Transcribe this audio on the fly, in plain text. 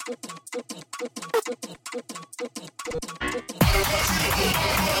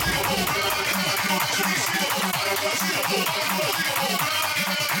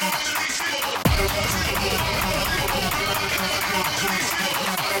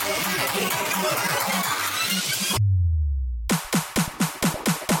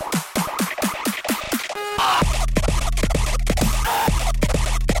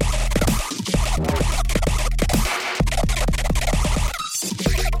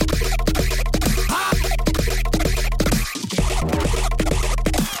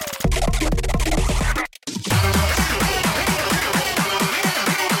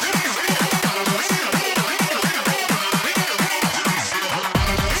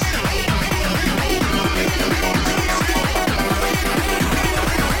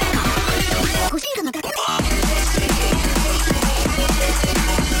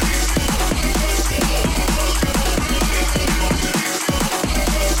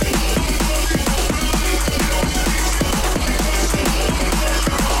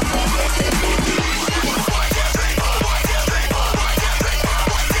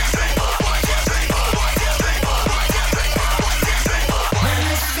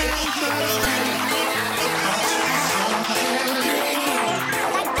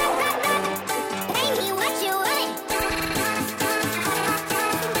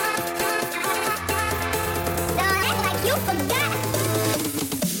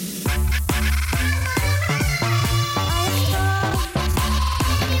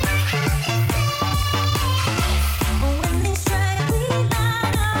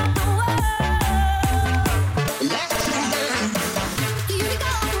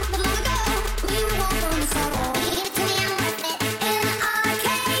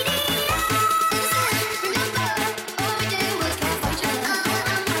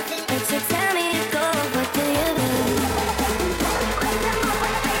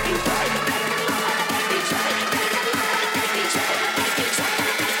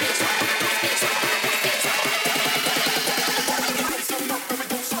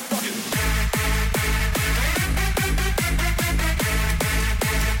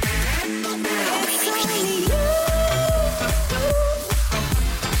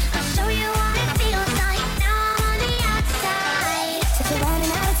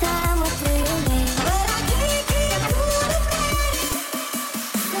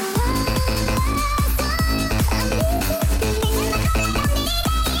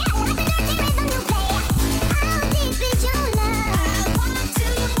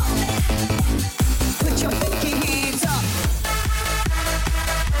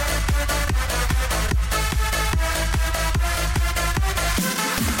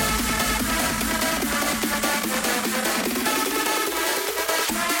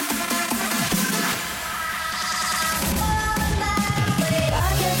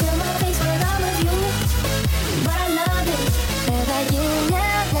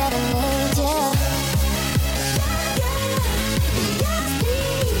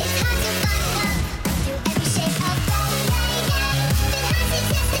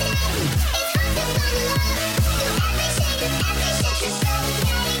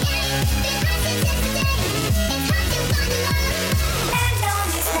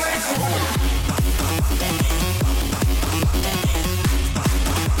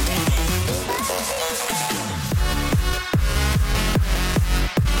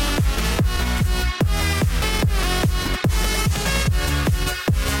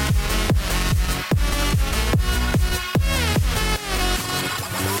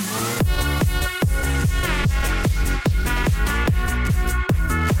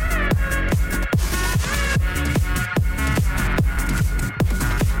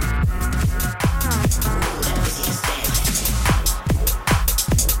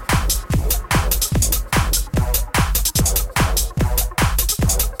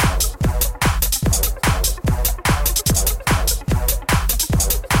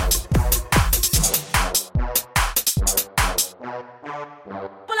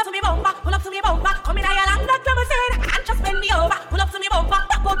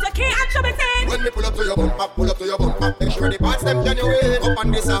When me pull up to your bumper, make sure the parts them genuine. Up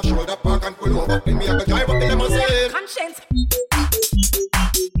on this shoulder park and pull over. Then me have to drive up the limousine. Conscience.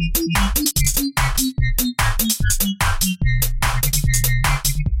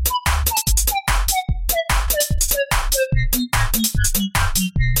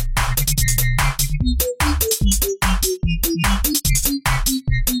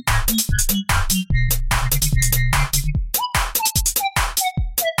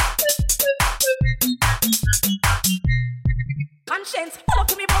 Conscience, pull up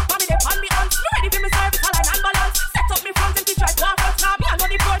to me, bump on me, they on me, on. You ready for me, sir?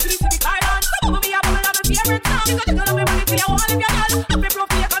 Happy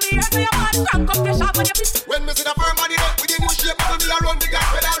profile from here to your man. Crank up your shop on your piss. When me see the firm body up with the new shape, me a run the gas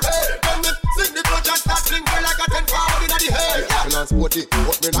pedal. When me sing the clutch and start sling like a 10 forward inna the head. Me not sporty,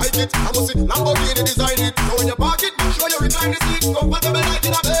 but me like it. I must see Lamborghini design it. So when you park it, make sure you recline the seat comfortable like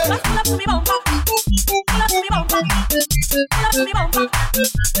in a bed. Just pull up to me bumper. Pull up to me bumper. Pull up to me bumper.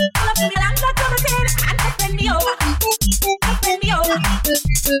 Pull up to me land like I'm a tin and just bend me over. Just bend me over. Just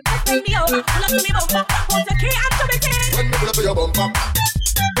bend me over. Pull up to me bumper. Hold the key and show me tin. When me pull up to your bumper,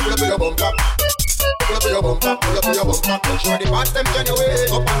 pull up to your bumper. Pull up to your bumper, pull up to your bumper. Make sure the parts them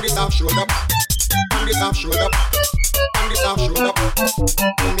genuine. Up on this half shoulder, on this half shoulder, on this half shoulder.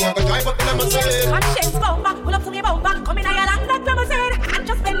 When me have a drive up in a Mercedes. Conscience bumper, pull up to me bumper. Come in your land like limousine and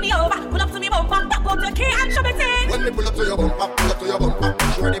just bend me over. Pull up to me bumper, pop out the key and show me tin. When me pull up to your bumper, pull up to your bumper.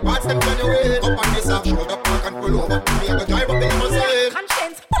 Make sure the parts them genuine. Up on this half shoulder, park and pull over. Me have a drive up in a Mercedes.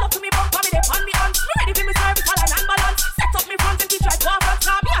 Conscience, pull up to me bumper, me dey on me hands. Me ready for me service, all and balance. Set up me front and teach right to our front.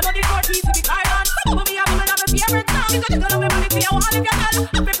 Now me I know the road easy to carry on. Some of me have women have a favorite song. You got to know me money to your wall if you can.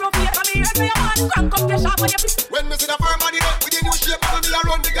 Happy profile from here to your man. Crank up your shop on your piss. When me see the firm body up with the new shape, me a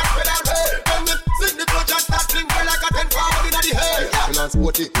run the gas pedal. When me sing the clutch and start sling like a 10 forward inna the head. Me not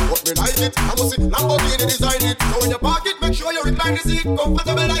sporty, but me like it. I must see Lamborghini design it. So when you park it, make sure you recline the seat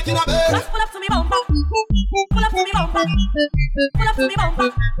comfortable like in a bed. Just pull up to me bumper. Pull up to me bumper. Pull up to me bumper.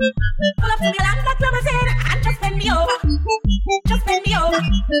 Pull up to me land like limousine and just bend me over. Just bend me over.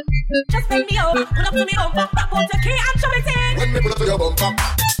 Just bend me over. Pull up to me bumper. Pop out the key and show me tin. When me pull up to your bumper,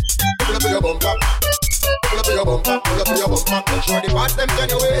 pull up to your bumper. Pull up to your bumper, pull up to your bumper. Make sure the parts them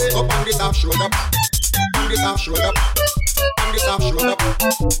genuine. Up on this half shoulder, on this half shoulder, on this half shoulder.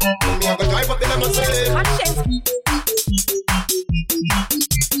 When me have a drive up in a Mercedes. Conscience.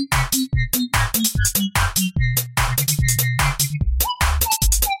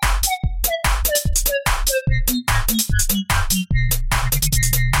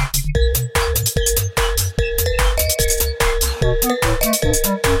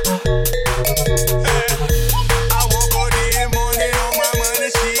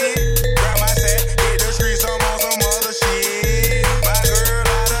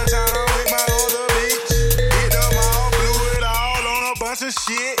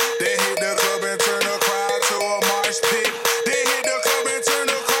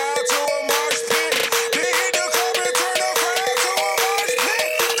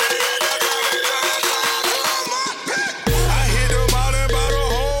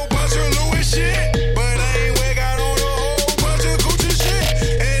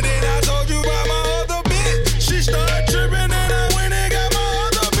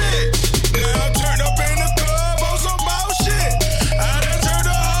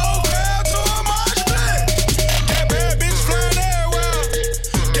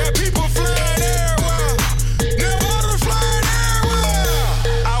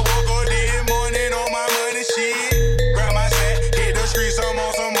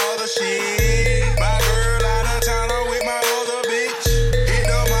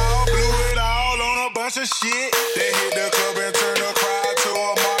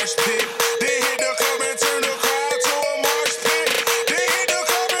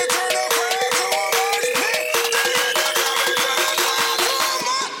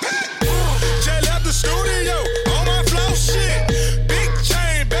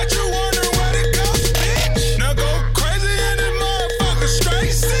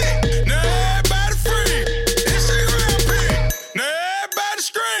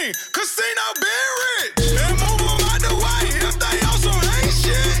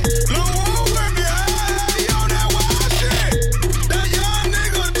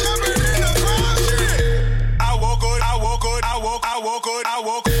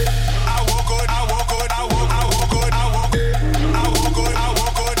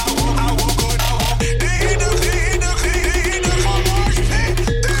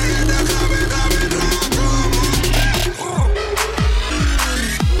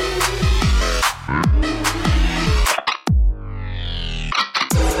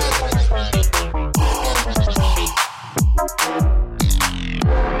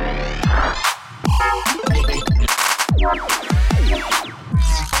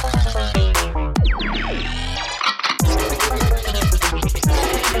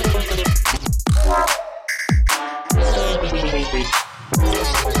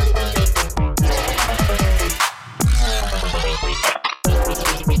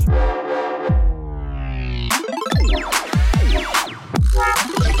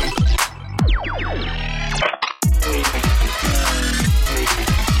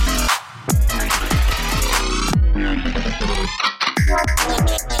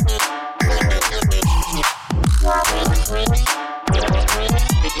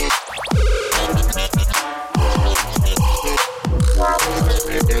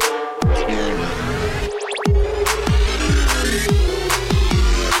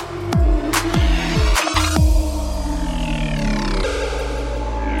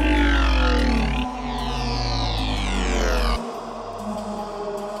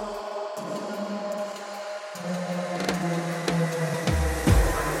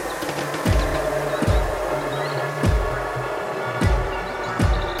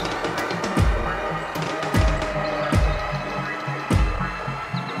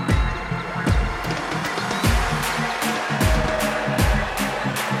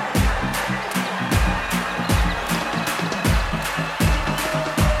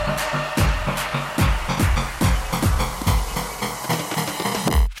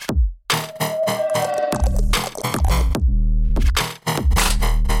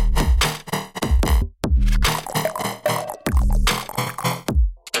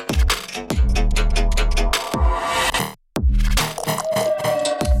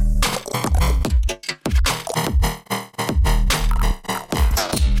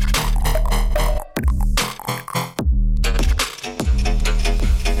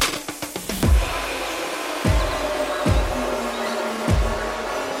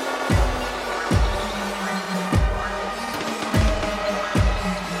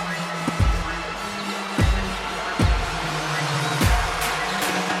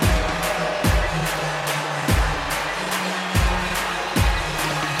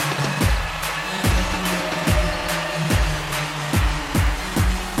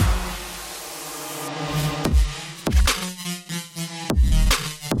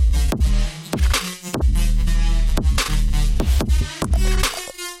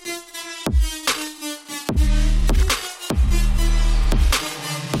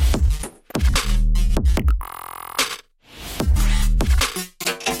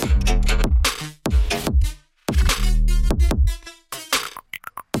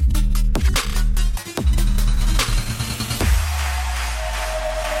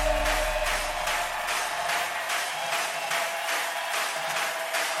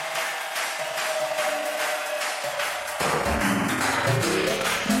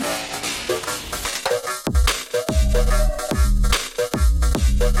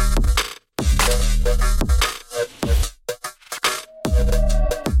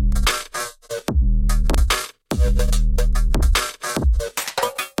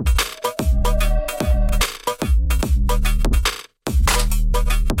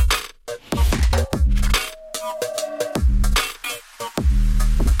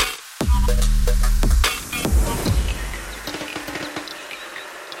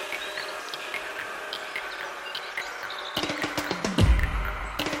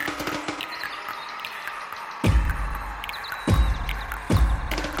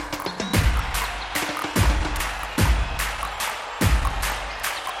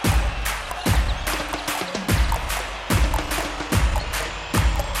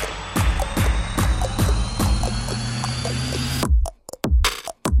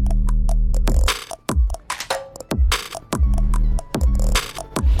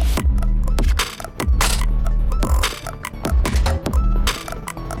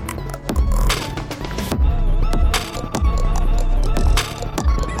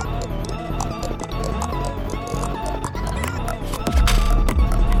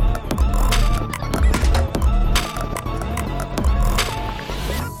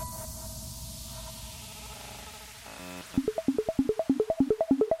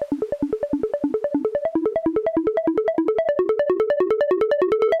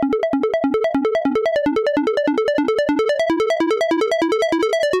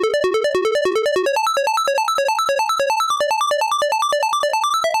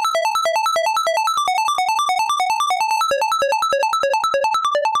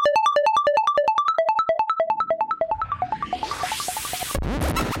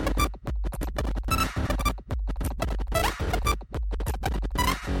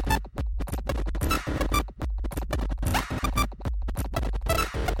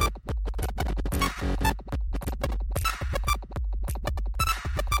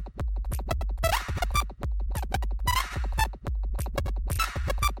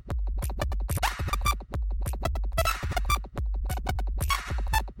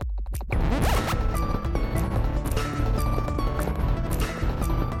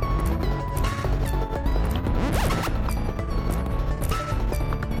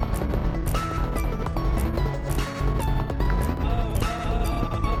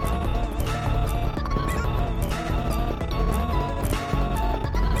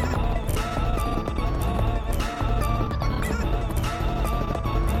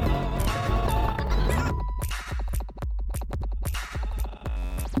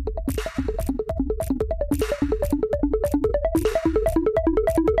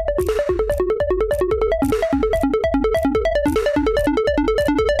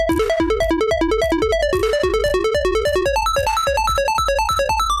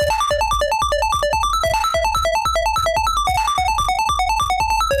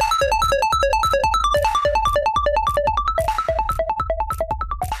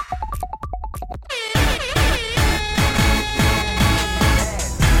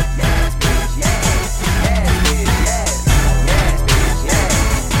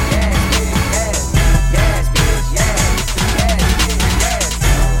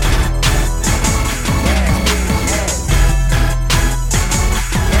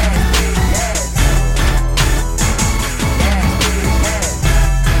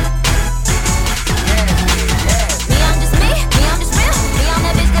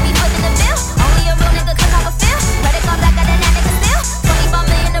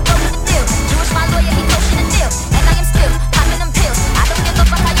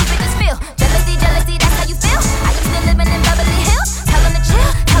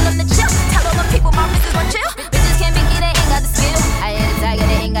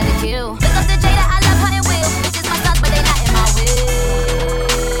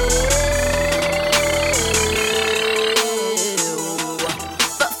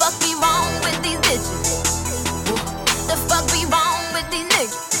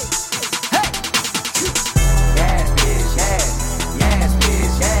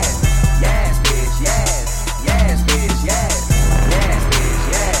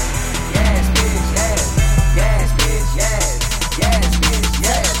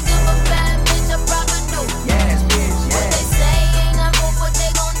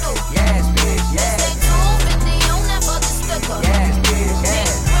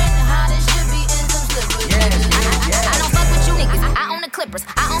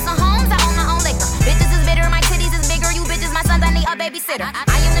 babysitter.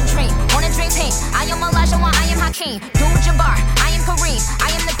 I am the dream, on a dream team. I am Elijah, I am Hakeem. Jabbar, I am Kareem.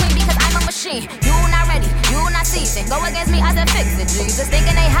 I am the queen because I'm a machine. You not ready, you not seasoned. Go against me, I said fix it, Jesus.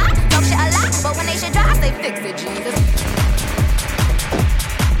 Thinking they hot, talk shit a lot, but when they should drop, they fix it, Jesus.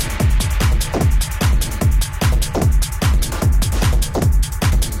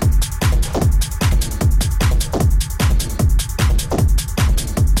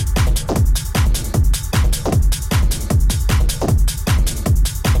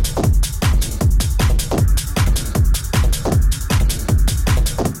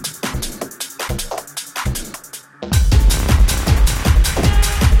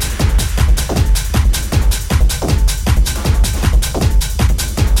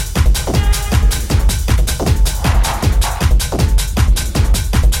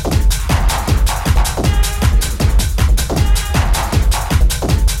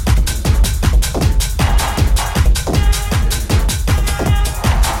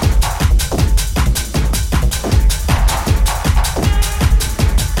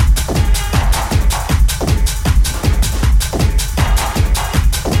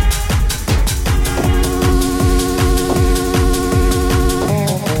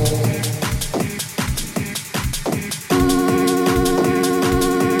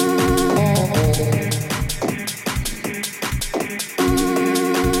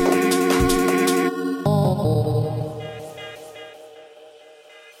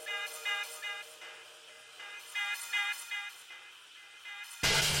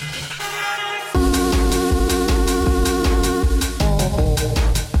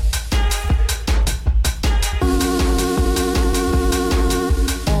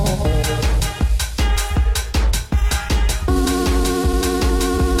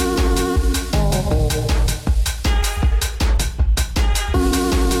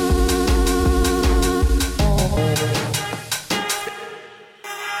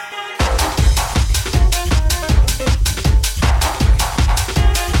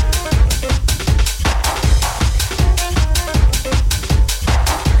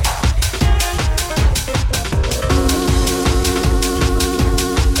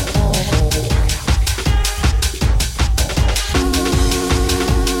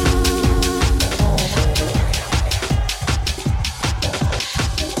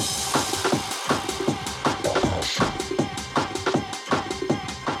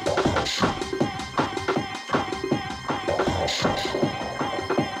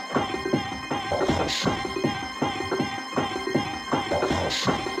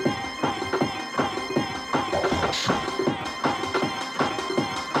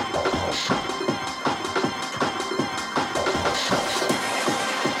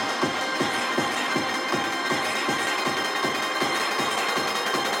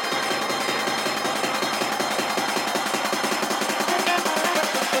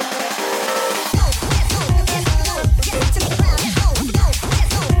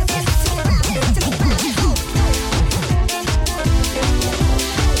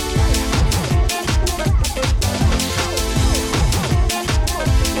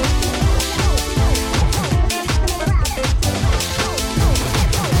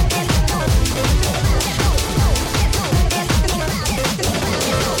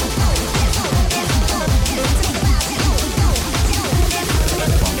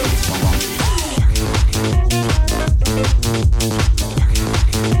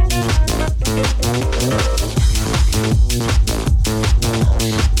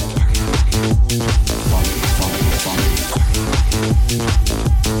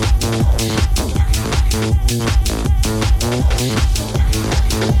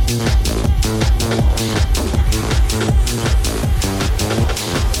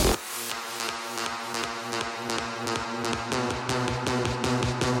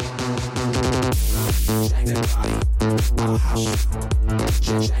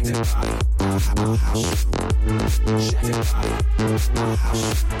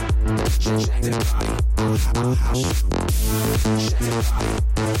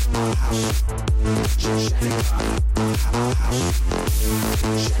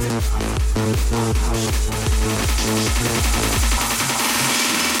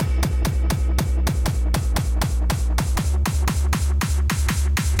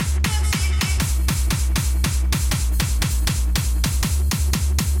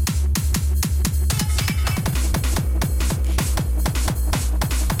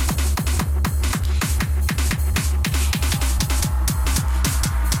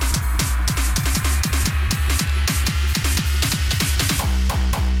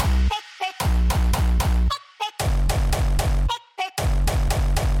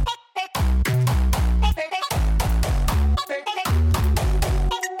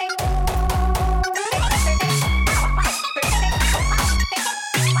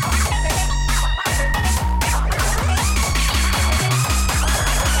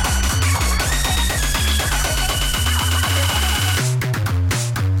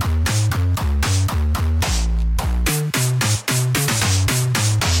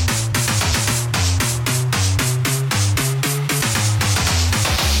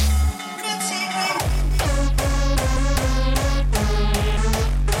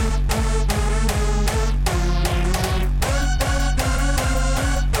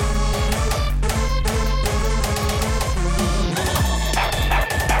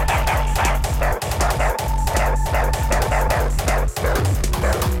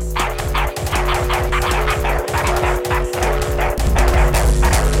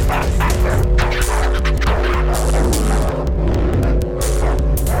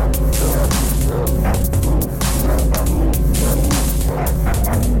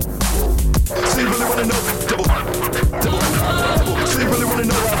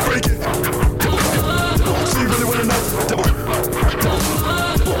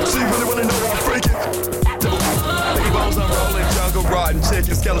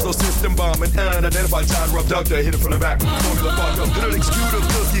 shaking skeletal system bombing. Unidentified child abductor, hit it from the back. Formula fuck up, little executive,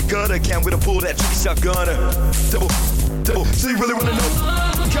 cookie gutter. Can't wait to pull that tricky shotgunner. Double, so you really wanna know?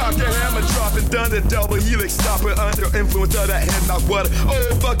 Cock your hammer, dropping thunder, double helix, stopper under influence of that head knock water.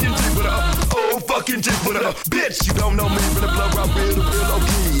 Oh fucking G with a oh fucking G with a bitch. You don't know me from the blood rock real low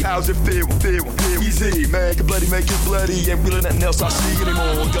key. How's it feel easy? Make it bloody, ain't really nothing else I see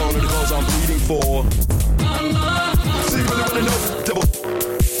anymore. Gone are the clothes I'm bleeding for. So you really wanna know? Double,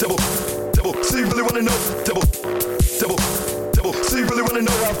 so you really wanna know? Double, so you really wanna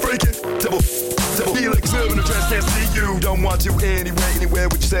know how I'm freaking? Double, helix, living the trance, can't see you. Don't want to anywhere,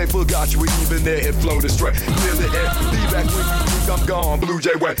 would you say? Forgot you were even there and float astray. Clear the air, be back when you think I'm gone. Blue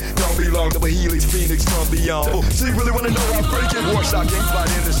Jay way, don't be long, double helix, phoenix from beyond. So you really wanna know how I'm freaking? Warshot gang flight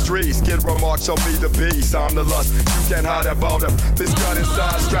in the streets, get remarks, show me the beast. I'm the lust, you can't hide that boulder. This gun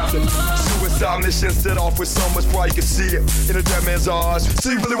inside, strapped in. Suicide mission set off with so much pride, you can see it in a dead man's eyes.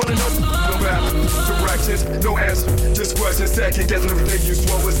 So you really wanna know? No map, directions, no answer, just questions, second guessing everything you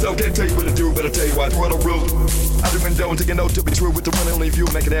swore was so. Can't tell you what to do, better tell you why. Throw the rule. I do and don't take a note to be true with the one and only view.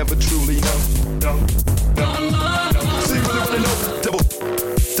 Make it ever truly no. So you really wanna know? Double.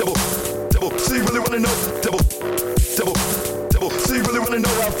 So you really wanna know? Double. So you really wanna know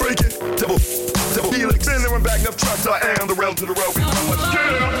how I'm freaking? Double. Helix, been there and back enough trucks. I am the rail to the road. We run much.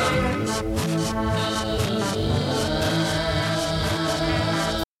 Yeah.